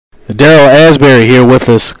Darrell Asberry here with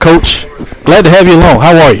us. Coach, glad to have you along.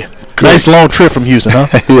 How are you? Great. Nice long trip from Houston,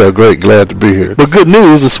 huh? Yeah, great. Glad to be here. But good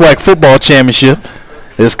news, the SWAC football championship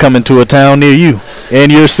is coming to a town near you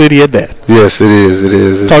and your city at that. Yes, it is. It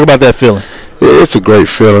is. Talk about that feeling. It's a great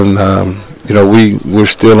feeling. We're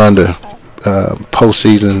still under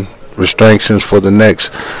postseason restrictions for the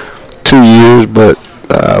next 2 years, but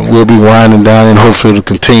we'll be winding down and hopefully to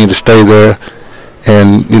continue to stay there.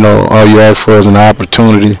 And, all you ask for is an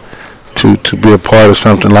opportunity to be a part of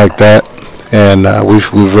something like that. And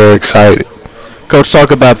we're very excited. Coach,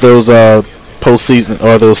 talk about those postseason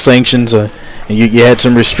or those sanctions. And you had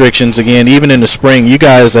some restrictions again, even in the spring. You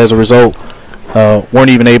guys, as a result, weren't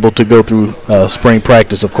even able to go through spring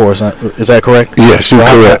practice, of course. Is that correct? Yes, you're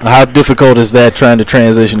correct. How difficult is that trying to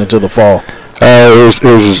transition into the fall?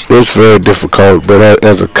 It's very difficult, but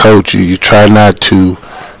as a coach, you try not to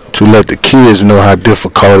let the kids know how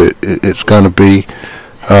difficult it's going to be.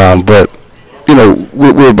 But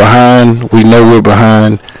we're behind. We know we're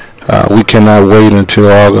behind. We cannot wait until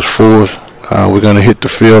August 4th. We're going to hit the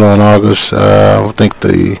field on August, I think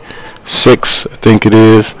the 6th, I think it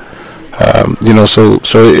is.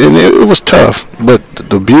 It was tough. But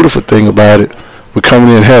the beautiful thing about it, we're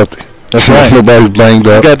coming in healthy. That's right. Nobody's banged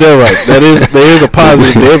up. You got that right. There is a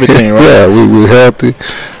positive to everything, right? Yeah, we're healthy.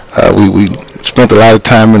 We spent a lot of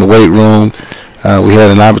time in the weight room. We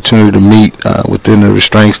had an opportunity to meet within the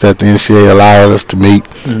restraints that the NCAA allowed us to meet.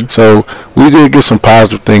 Mm-hmm. So we did get some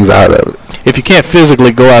positive things out of it. If you can't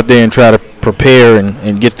physically go out there and try to prepare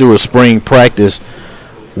and get through a spring practice,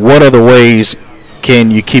 what other ways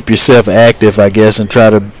can you keep yourself active, I guess, and try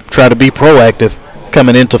to be proactive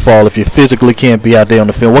coming into fall if you physically can't be out there on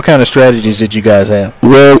the field? What kind of strategies did you guys have?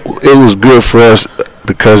 Well, it was good for us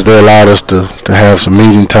because they allowed us to have some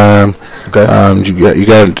meeting time. Okay. You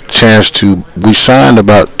got a chance to. We signed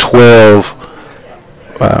about 12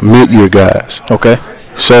 mid-year guys. Okay.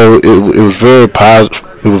 So it was very positive.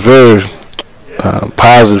 It was very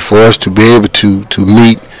positive for us to be able to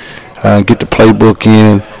meet, get the playbook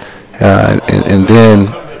in, and then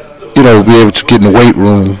be able to get in the weight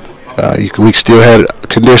room. We still had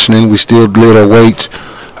conditioning. We still did our weights.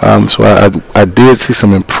 So I did see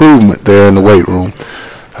some improvement there in the weight room.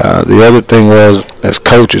 The other thing was, as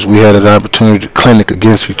coaches, we had an opportunity to clinic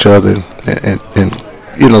against each other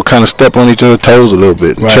and kind of step on each other's toes a little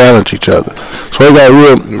bit and challenge each other. So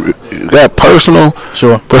it got personal.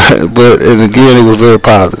 Sure. But and again, it was very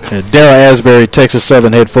positive. Darrell Asberry, Texas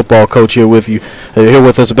Southern head football coach, here with you. Here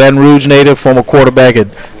with us, a Baton Rouge native, former quarterback at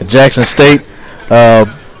Jackson State.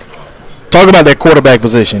 Talk about that quarterback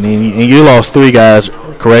position. And you lost 3 guys,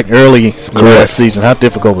 correct, early last season. How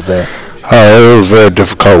difficult was that? It was very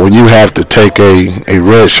difficult when you have to take a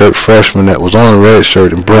redshirt freshman that was on a red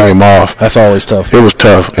shirt and bring him off. That's always tough. It was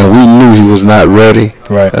tough, and we knew he was not ready.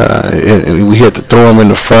 Right. And we had to throw him in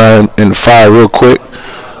the fire real quick.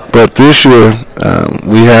 But this year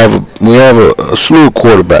we have a slew of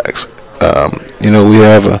quarterbacks. We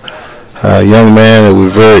have a young man that we're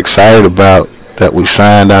very excited about that we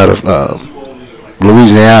signed out of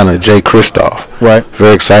Louisiana, Jay Kristoff. Right.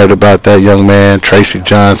 Very excited about that young man, Tracy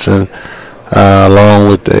Johnson, along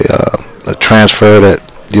with a transfer that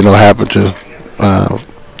happened to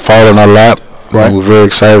fall in our lap. Right. We're very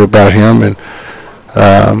excited about him, and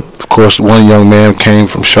of course, one young man came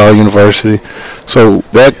from Shaw University. So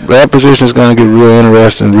that position is going to get real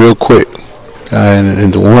interesting real quick.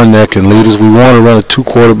 And the one that can lead us, we want to run a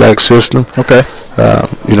 2-quarterback system. Okay.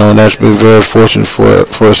 And that's been very fortunate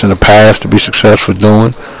for us in the past to be successful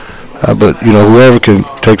doing. But whoever can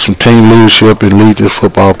take some team leadership and lead this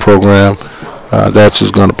football program, that's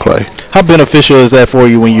who's going to play. How beneficial is that for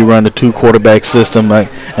you when you run a 2-quarterback system?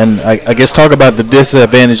 And I guess talk about the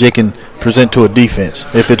disadvantage it can present to a defense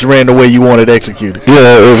if it's ran the way you want it executed.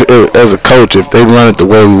 Yeah, as a coach, if they run it the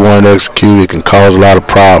way we want it executed, it can cause a lot of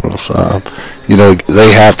problems.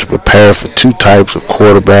 They have to prepare for 2 types of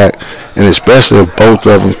quarterback, and especially if both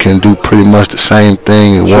of them can do pretty much the same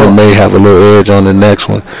thing, and one may have a little edge on the next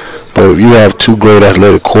one. But if you have 2 great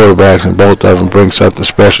athletic quarterbacks and both of them bring something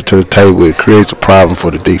special to the table, it creates a problem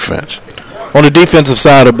for the defense. On the defensive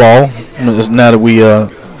side of the ball, now that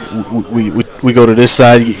we go to this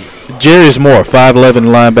side, Jerry's Moore, 5'11"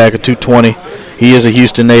 linebacker, 220. He is a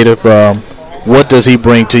Houston native. What does he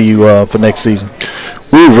bring to you for next season?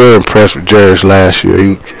 We were very impressed with Jerry's last year. He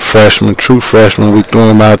was a freshman, true freshman. We threw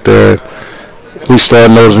him out there. We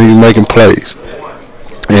started noticing he was making plays.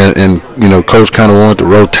 And Coach kind of wanted to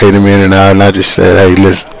rotate him in and out, and I just said, hey,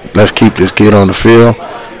 let's keep this kid on the field.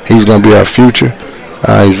 He's going to be our future.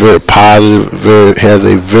 He's very positive, has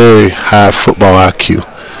a very high football IQ.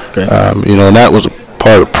 Okay. And that was a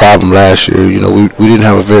part of the problem last year. You know, we didn't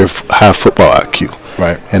have a very high football IQ.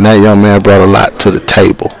 Right. And that young man brought a lot to the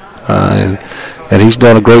table. And he's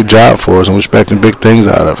done a great job for us, and we're expecting big things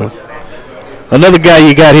out of him. Another guy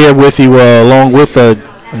you got here with you, along with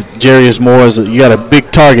Jarius Moore, you got a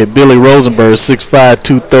big target, Billy Rosenberg, 6'5",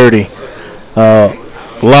 230.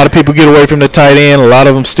 A lot of people get away from the tight end. A lot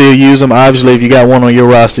of them still use them. Obviously, if you got one on your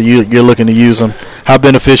roster, you're looking to use them. How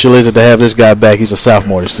beneficial is it to have this guy back? He's a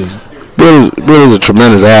sophomore this season. Billy's a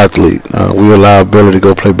tremendous athlete. We allowed Billy to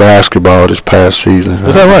go play basketball this past season.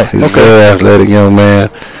 Is that right? He's a very athletic young man.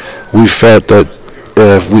 We felt that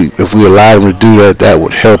if we allowed him to do that, that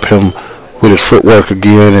would help him with his footwork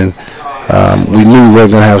again. And we knew we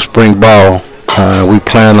weren't going to have spring ball. We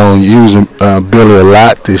plan on using Billy a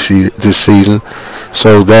lot this season,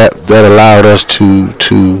 so that allowed us to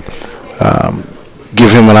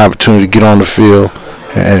give him an opportunity to get on the field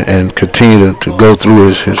and continue to go through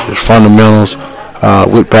his fundamentals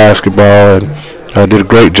with basketball, and did a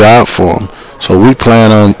great job for him. So we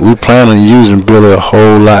plan on using Billy a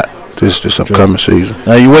whole lot this upcoming season.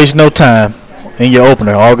 Now you waste no time in your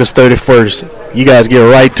opener, August 31st. You guys get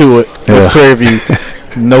right to it with Prairie View.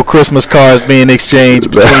 No Christmas cards being exchanged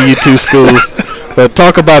between you two schools. But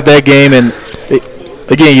talk about that game. And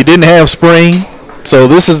again, you didn't have spring, so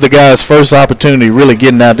this is the guys' first opportunity really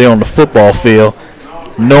getting out there on the football field,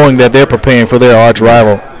 knowing that they're preparing for their arch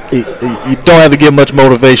rival. You don't have to give much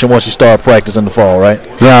motivation once you start practice in the fall, right?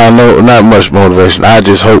 No, not much motivation. I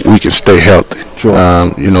just hope we can stay healthy. Sure.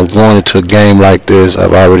 You know, going into a game like this,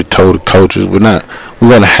 I've already told the coaches we're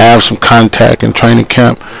going to have some contact in training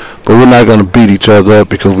camp, but we're not going to beat each other up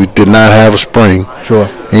because we did not have a spring. Sure.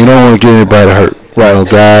 And you don't want to get anybody hurt. Right. You know,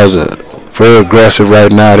 guys are very aggressive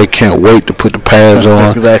right now. They can't wait to put the pads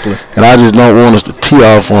on. Exactly. And I just don't want us to tee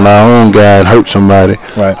off on our own guy and hurt somebody.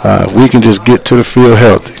 Right. If we can just get to the field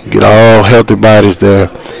healthy, get all healthy bodies there,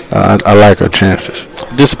 I like our chances.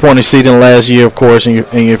 Disappointing season last year, of course,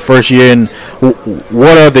 in your first year. And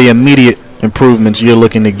what are the immediate improvements you're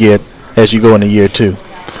looking to get as you go into year two?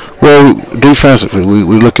 Well, defensively,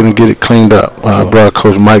 we're looking to get it cleaned up. I brought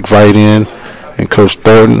Coach Mike Veit in and Coach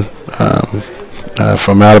Thornton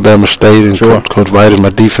from Alabama State, and Coach Veit is my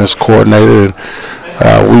defense coordinator.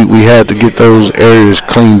 And we had to get those areas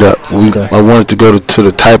cleaned up. I wanted to go to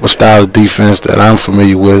the type of style of defense that I'm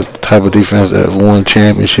familiar with, the type of defense that have won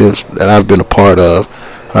championships that I've been a part of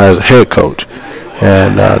as a head coach,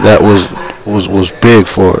 and that was big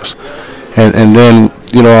for us. And then,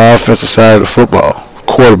 you know, our offensive side of the football,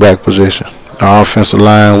 quarterback position, our offensive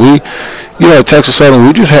line. At Texas Southern,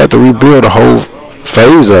 we just had to rebuild a whole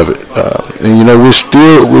phase of it, and you know, we're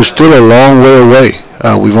still a long way away.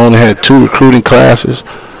 We've only had 2 recruiting classes,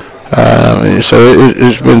 and so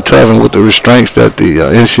it's been tough. And with the restraints that the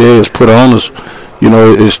NCAA has put on us, you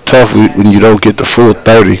know, it's tough when you don't get the full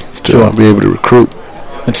 30 to be able to recruit.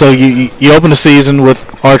 And so you open the season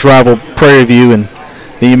with arch rival Prairie View, and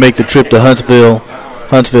then you make the trip to Huntsville,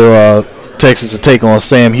 Texas, to take on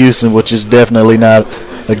Sam Houston, which is definitely not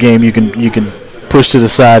a game you can push to the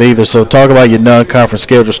side either. So talk about your non-conference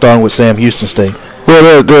schedule, starting with Sam Houston State.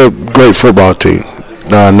 Well, they're a great football team.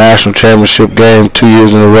 National championship game 2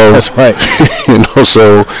 years in a row. That's right. You know,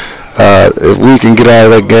 so if we can get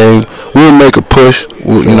out of that game, we'll make a push.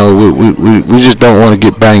 You know, we just don't want to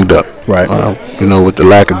get banged up. Right. You know, with the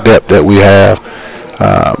lack of depth that we have,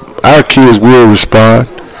 our kids will respond.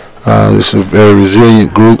 This is a very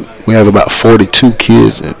resilient group. We have about 42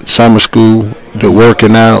 kids in summer school. They're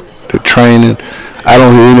working out. They're training. I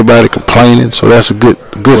don't hear anybody complaining, so that's a good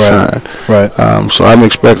sign. Right. So I'm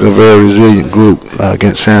expecting a very resilient group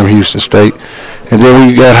against Sam Houston State, and then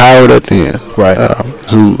we got Howard at the end. Right.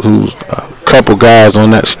 Who's a couple guys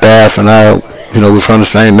on that staff, and we're from the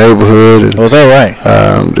same neighborhood. And, is that right?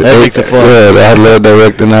 That makes it fun. Yeah, the athletic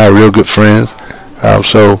director and I are real good friends.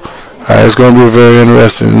 So it's going to be a very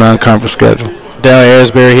interesting non-conference schedule. Darrell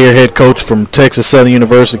Asberry here, head coach from Texas Southern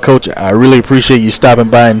University. Coach, I really appreciate you stopping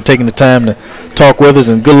by and taking the time to talk with us,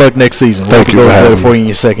 and good luck next season. Thank you for having me. For you in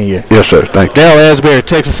your second year. Yes, sir. Thank you. Darrell Asberry,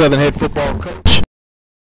 Texas Southern head football coach.